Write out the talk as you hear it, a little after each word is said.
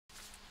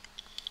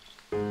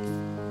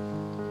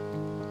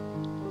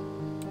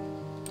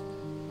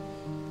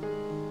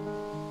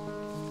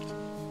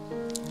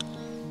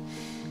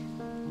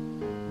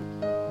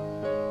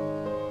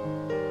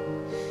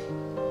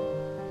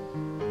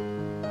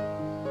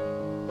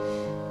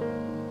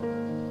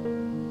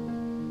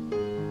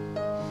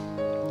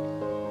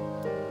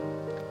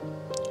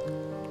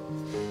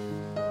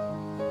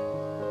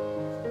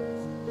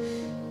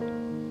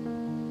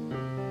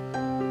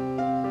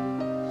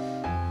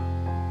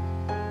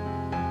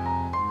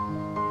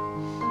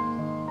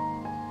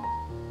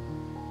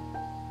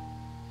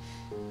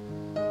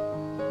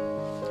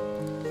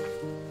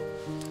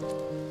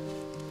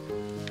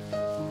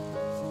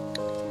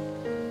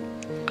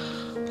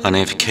An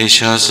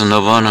efficacious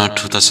novena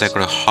to the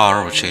Sacred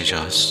Heart of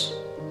Jesus,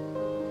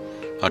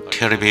 a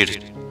tribute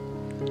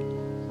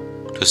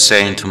to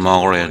Saint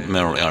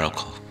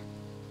Magalet알라코크.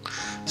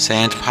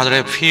 Saint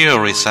Padre Pio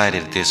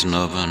recited this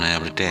novena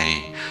every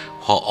day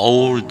for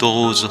all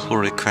those who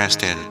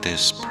requested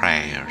these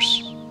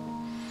prayers.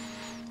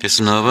 This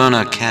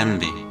novena can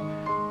be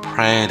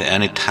prayed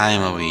any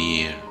time of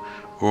year,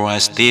 or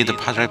as did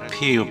Padre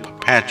Pio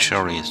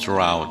perpetually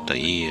throughout the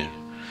year.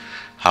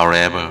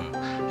 However,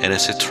 it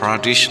is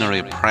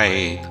traditionally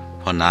prayed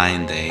for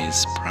 9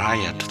 days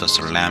prior to the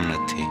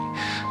solemnity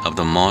of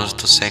the Most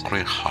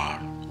Sacred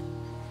Heart.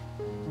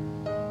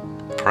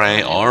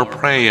 Pray all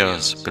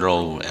prayers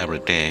below every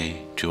day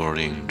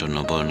during the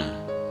novena.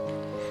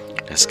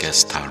 Let's get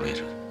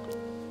started.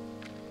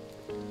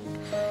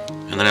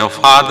 In the name of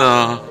the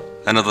Father,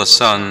 and of the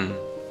Son,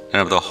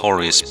 and of the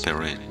Holy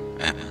Spirit.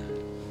 Amen.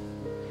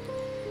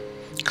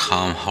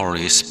 Come,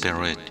 Holy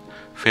Spirit,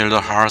 fill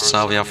the hearts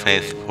of your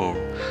faithful,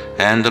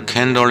 and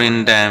kindle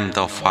in them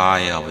the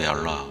fire of your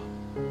love.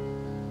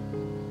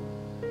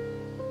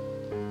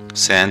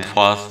 Send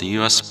forth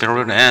your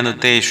Spirit,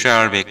 and they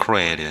shall be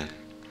created,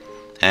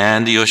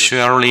 and you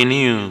shall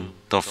renew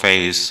the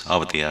face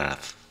of the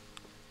earth.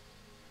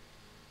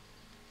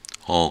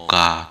 O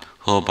God,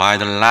 who by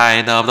the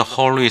light of the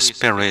Holy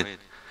Spirit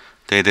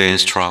did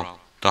instruct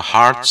the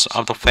hearts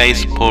of the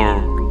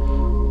faithful,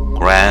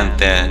 grant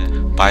that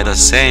by the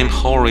same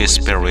Holy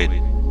Spirit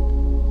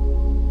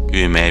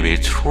we may be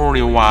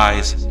truly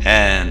wise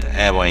and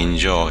ever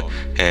enjoy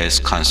His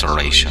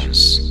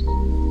consolations.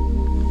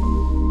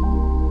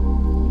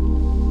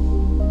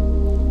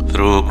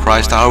 Through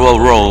Christ our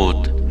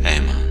Lord.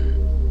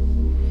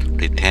 Amen.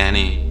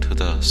 Returning to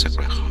the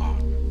Sacred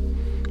Heart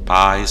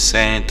by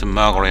Saint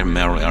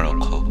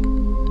Magalet알라코크.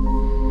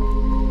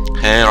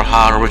 Hail,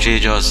 Heart of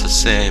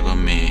Jesus, save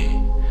me.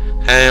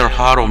 Hail,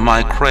 Heart of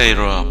my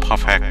Creator,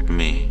 perfect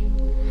me.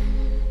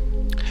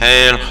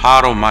 Hail,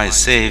 Heart of my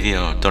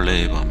Savior,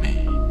 deliver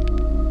me.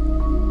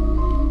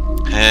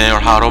 Hail,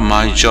 Heart of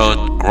my Judge,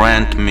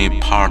 grant me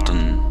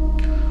pardon.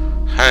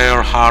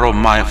 Hail, Heart of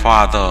my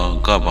Father,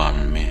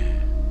 govern me.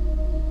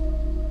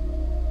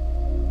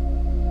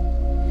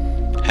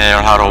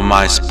 Hail, Heart of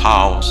my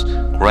Spouse,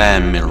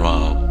 grant me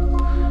love.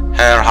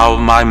 Hail, Heart of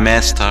my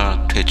Master,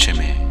 teach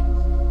me.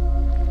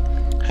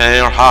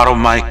 Hail, Heart of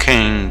my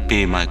King,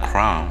 be my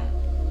crown.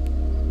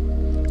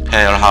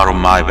 Hail, Heart of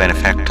my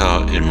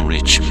Benefactor,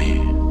 enrich me.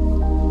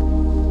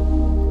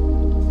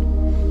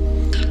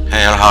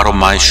 Hail, Heart of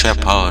my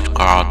Shepherd,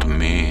 guard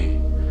me.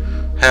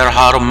 Hail,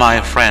 Heart of my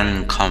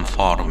Friend,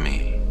 comfort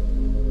me.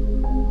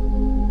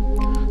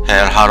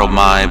 Hail, Heart of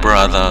my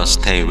Brother,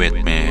 stay with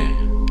me.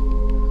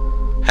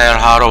 Hail,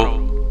 Heart of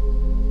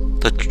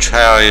the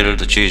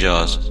child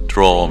Jesus,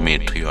 draw me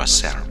to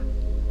yourself.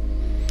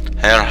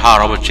 Hail,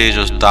 Heart of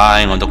Jesus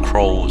dying on the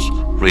cross,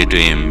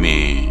 redeem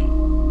me.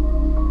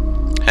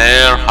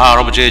 Hail,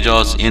 Heart of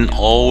Jesus, in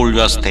all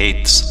your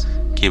states,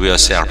 give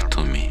yourself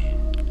to me.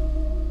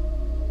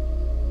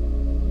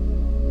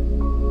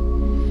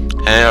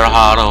 Hail,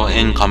 Heart of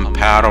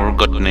incomparable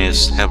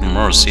goodness, have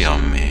mercy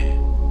on me.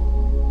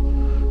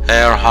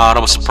 Hail, Heart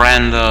of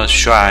splendor,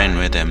 shine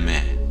within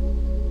me.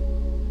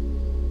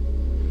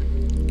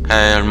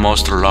 Hail,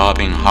 most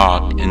loving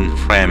heart,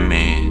 inflame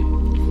me.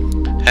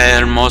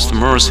 Hail, most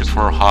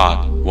merciful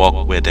heart,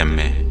 walk within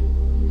me.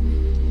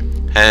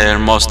 Hail,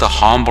 most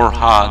humble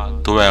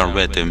heart, dwell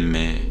within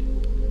me.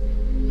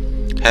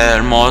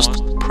 Hail,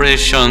 most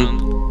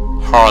prescient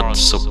heart,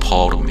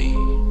 support me.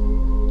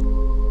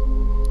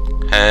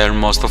 Hail,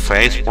 most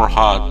faithful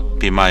heart,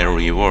 be my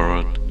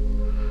reward.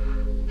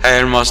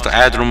 Hail, most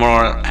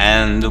admirable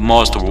and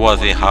most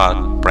worthy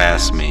heart,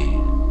 bless me.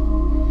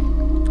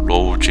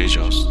 Lord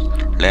Jesus,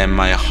 let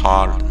my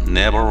heart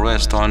never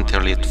rest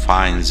until it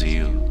finds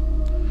you,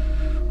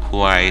 who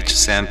are its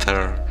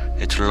center,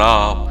 its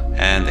love,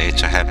 and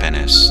its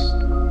happiness.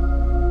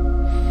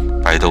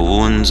 By the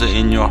wounds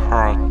in your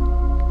heart,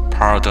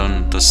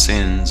 pardon the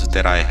sins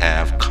that I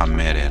have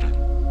committed,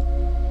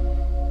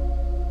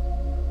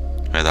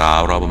 whether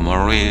out of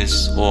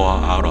malice or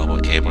out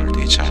of evil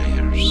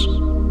desires.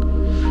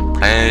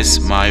 Place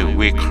my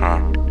weak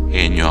heart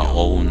in your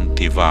own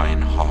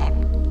divine heart,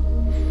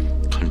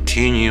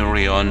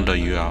 continually under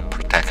your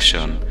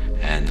protection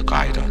and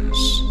guidance,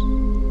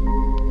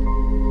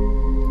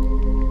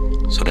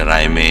 so that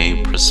I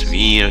may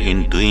persevere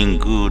in doing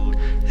good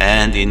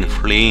and in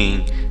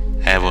fleeing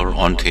ever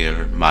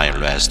until my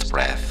last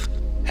breath.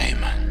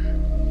 Amen.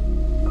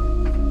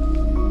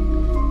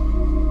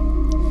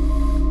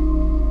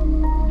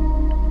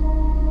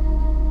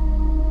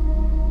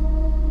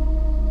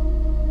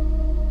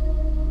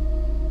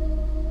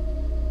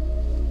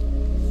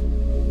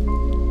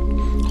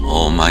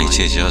 O my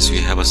Jesus,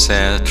 you have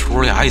said,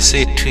 truly I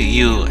say to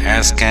you,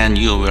 ask and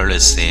you will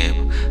receive,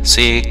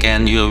 seek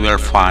and you will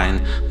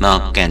find,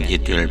 knock and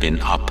it will be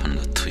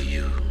opened to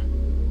you.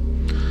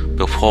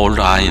 Before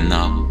I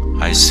knock,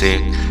 I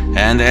seek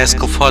and ask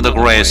for the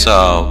grace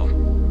of.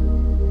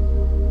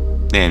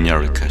 Name your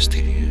request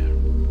here.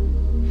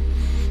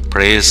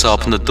 Please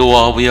open the door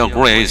of your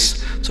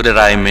grace so that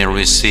I may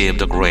receive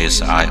the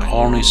grace I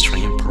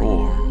earnestly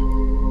implore.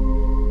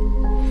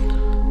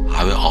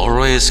 I will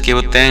always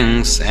give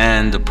thanks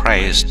and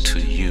praise to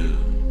you.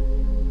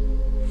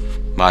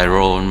 My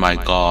Lord, my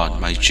God,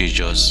 my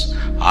Jesus,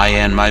 I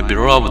and my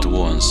beloved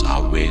ones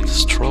are with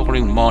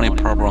struggling money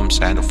problems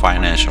and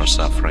financial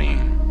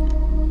suffering.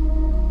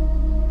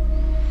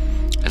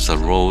 As the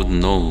Lord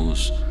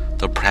knows,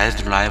 the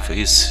present life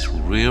is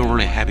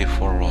really heavy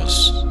for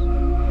us,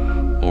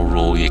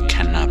 although it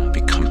cannot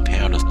be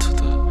compared to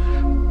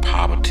the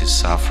poverty,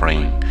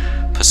 suffering,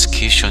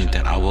 persecution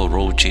that our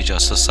Lord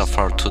Jesus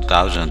suffered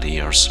 2,000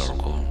 years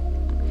ago.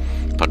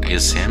 But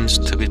it seems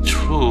to be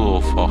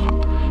true for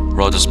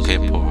Lord's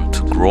people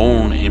to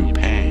groan in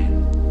pain.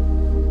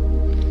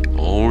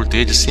 All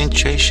these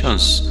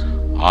situations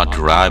are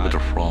derived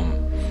from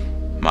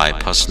my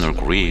personal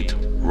greed,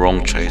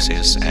 wrong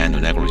choices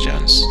and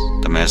negligence,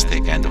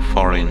 domestic and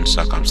foreign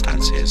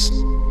circumstances.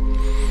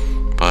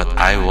 But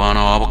I want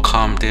to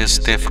overcome these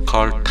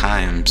difficult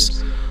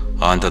times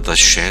under the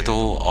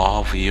shadow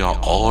of your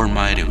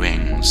almighty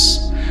wings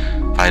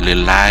by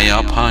relying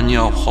upon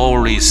your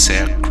holy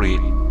sacred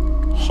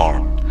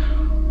heart.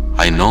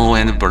 I know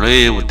and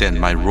believe that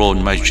my Lord,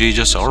 my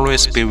Jesus,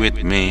 always be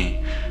with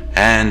me,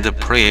 and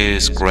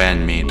please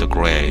grant me the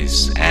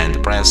grace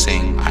and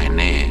blessing I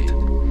need.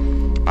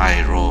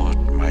 My Lord,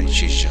 my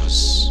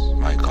Jesus,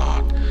 my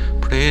God,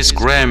 please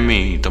grant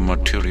me the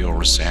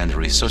materials and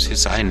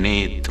resources I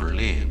need to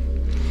live.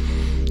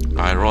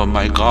 My Lord,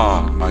 my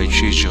God, my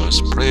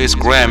Jesus, please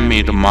grant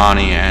me the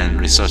money and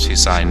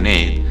resources I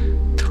need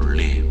to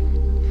live.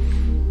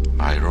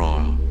 My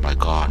Lord, my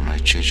God, my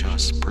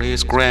Jesus,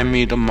 please grant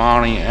me the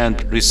money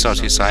and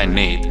resources I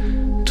need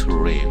to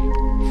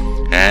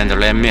live. And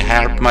let me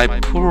help my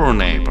poor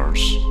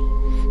neighbors.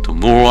 The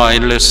more I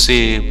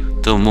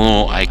receive, the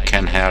more I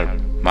can help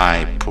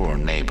my poor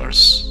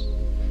neighbors.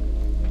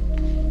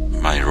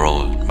 My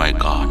Lord, my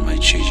God, my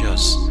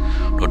Jesus,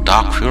 the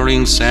dark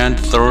feelings and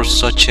thoughts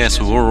such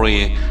as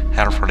worry,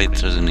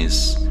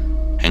 helplessness,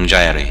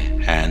 anxiety,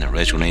 and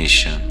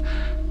resignation,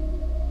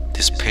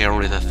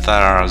 despair,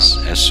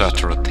 thirst,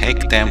 etc.,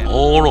 take them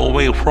all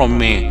away from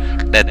me.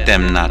 Let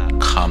them not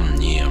come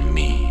near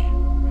me.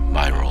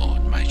 My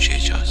Lord, my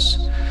Jesus,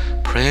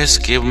 please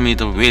give me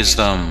the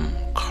wisdom,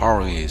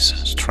 courage,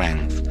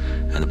 strength,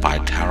 and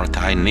vitality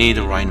I need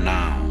right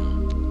now.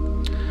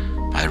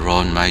 My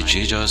Lord, my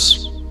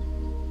Jesus,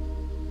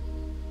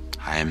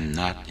 I am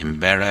not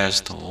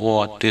embarrassed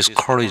or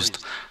discouraged.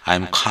 I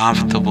am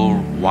comfortable,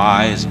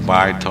 wise,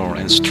 vital,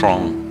 and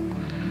strong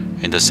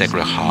in the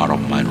sacred heart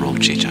of my Lord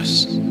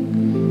Jesus.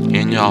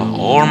 In your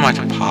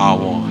almighty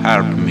power,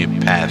 help me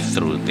pass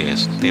through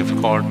this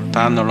difficult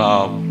tunnel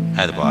of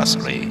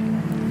adversity.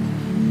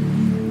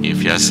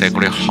 If your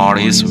sacred heart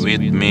is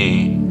with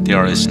me,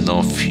 there is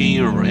no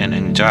fear and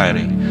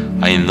anxiety.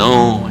 I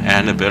know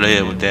and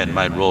believe that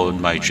my Lord,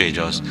 my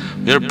Jesus,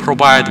 will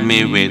provide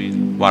me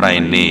with what I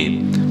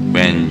need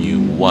when you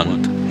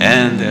want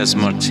and as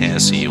much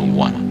as you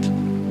want.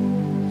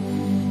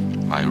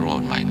 My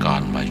Lord, my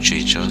God, my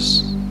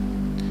Jesus,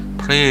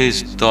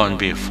 please don't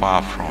be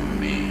far from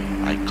me.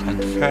 I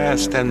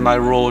confess that my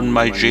Lord,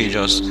 my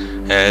Jesus,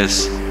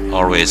 is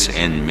always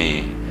in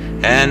me,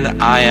 and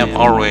I am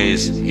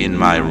always in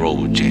my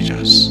Lord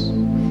Jesus.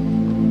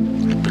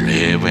 I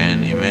believe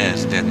and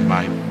imagine that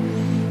my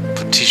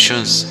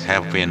petitions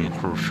have been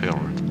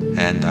fulfilled,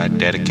 and I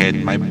dedicate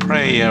my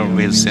prayer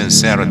with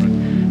sincerity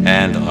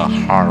and a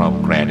heart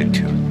of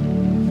gratitude.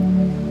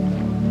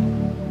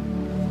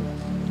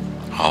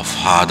 Our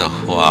Father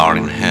who art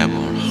in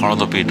heaven,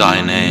 hallowed be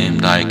thy name,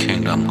 thy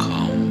kingdom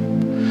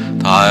come.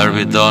 Thy will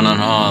be done on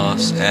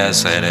earth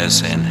as it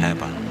is in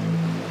heaven.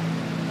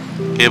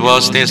 Give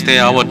us this day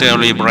our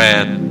daily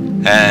bread,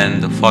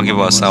 and forgive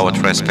us our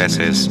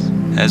trespasses,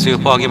 as we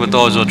forgive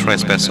those who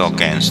trespass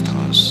against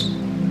us.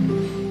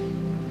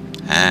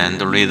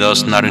 And lead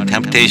us not in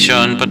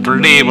temptation, but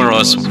deliver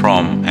us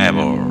from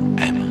evil.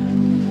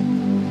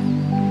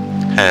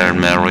 Hail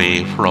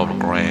Mary, full of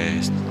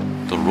grace,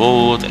 the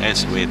Lord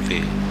is with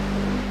thee.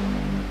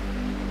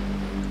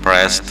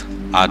 Blessed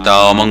art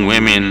thou among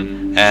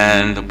women,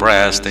 and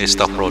blessed is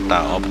the fruit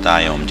of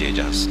thy womb,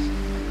 Jesus.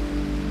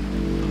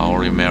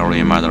 Holy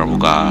Mary, Mother of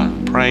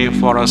God, pray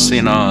for us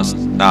sinners,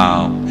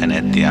 now and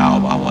at the hour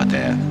of our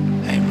death.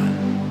 Amen.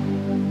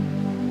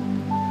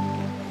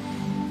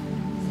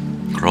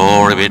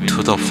 Glory be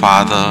to the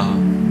Father,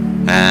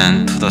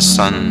 and to the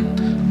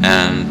Son,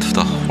 and to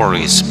the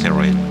Holy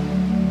Spirit,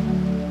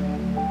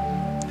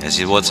 as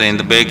it was in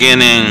the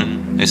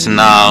beginning, is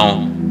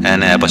now,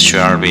 and ever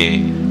shall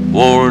be,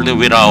 world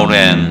without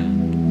end.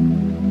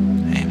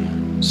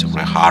 Amen.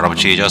 Sacred Heart of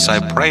Jesus, I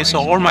place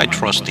all my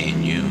trust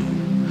in you.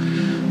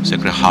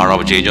 Sacred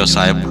Heart of Jesus,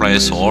 I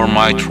place all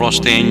my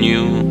trust in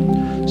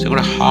you.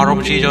 Sacred Heart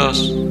of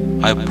Jesus,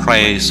 I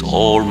place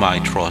all my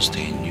trust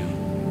in you.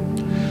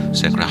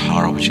 Sacred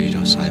Heart of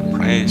Jesus, I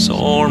place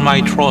all my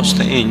trust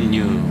in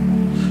you.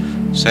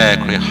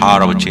 Sacred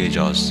Heart of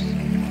Jesus,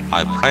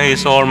 I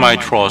place all my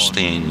trust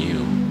in you.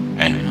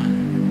 Amen.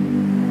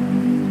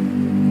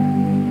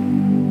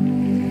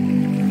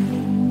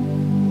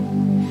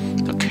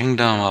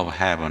 kingdom of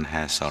heaven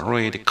has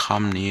already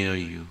come near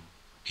you,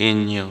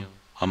 in you,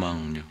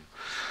 among you.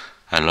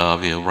 I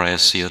love you,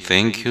 bless you,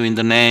 thank you in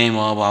the name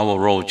of our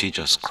Lord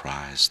Jesus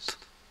Christ.